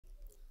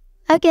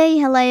Okay,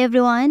 hello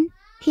everyone.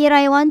 Here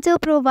I want to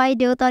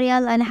provide a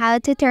tutorial on how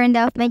to turn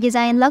off my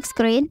design lock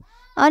screen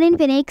on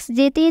Infinix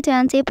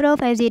GT20 Pro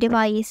 5G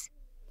device.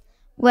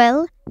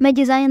 Well, my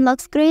design lock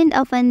screen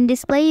often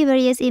display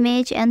various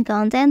image and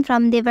content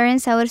from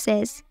different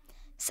sources.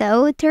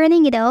 So,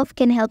 turning it off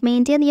can help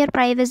maintain your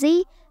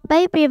privacy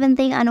by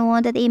preventing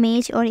unwanted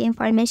image or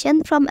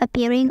information from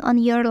appearing on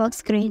your lock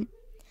screen.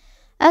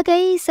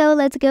 Okay, so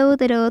let's go to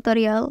the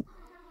tutorial.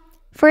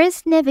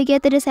 First,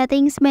 navigate to the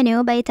settings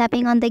menu by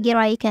tapping on the gear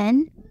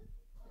icon.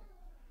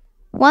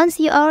 Once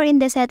you are in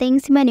the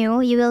settings menu,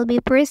 you will be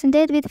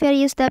presented with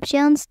various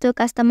options to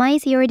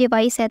customize your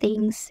device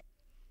settings.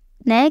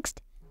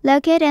 Next,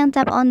 locate and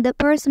tap on the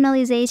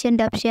personalization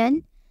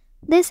option.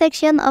 This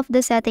section of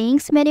the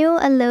settings menu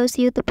allows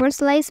you to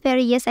personalize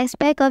various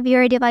aspects of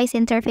your device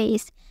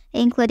interface,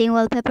 including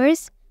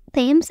wallpapers,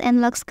 themes,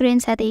 and lock screen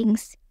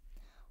settings.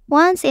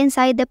 Once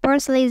inside the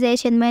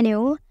personalization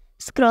menu,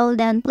 scroll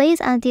down please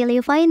until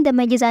you find the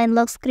My Design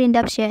Lock Screen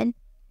option.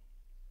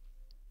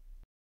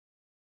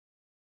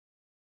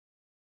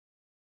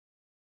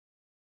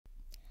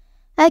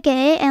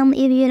 Okay, and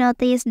if you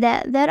notice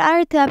that there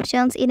are two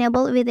options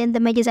enabled within the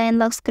My Design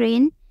Lock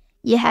Screen,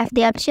 you have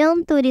the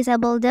option to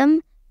disable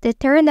them to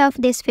turn off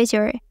this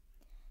feature.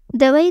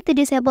 The way to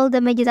disable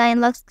the My Design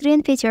Lock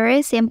Screen feature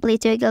is simply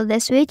toggle the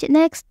switch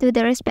next to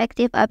the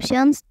respective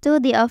options to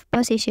the off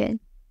position.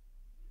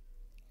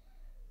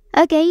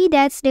 Okay,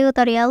 that's the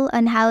tutorial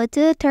on how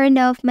to turn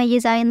off My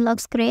Design Lock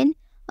Screen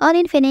on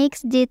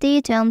Infinix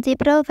GT20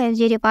 Pro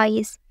 5G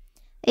device.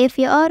 If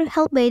you are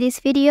helped by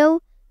this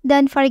video,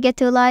 don't forget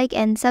to like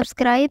and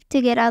subscribe to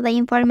get other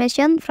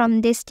information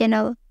from this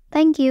channel.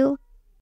 Thank you.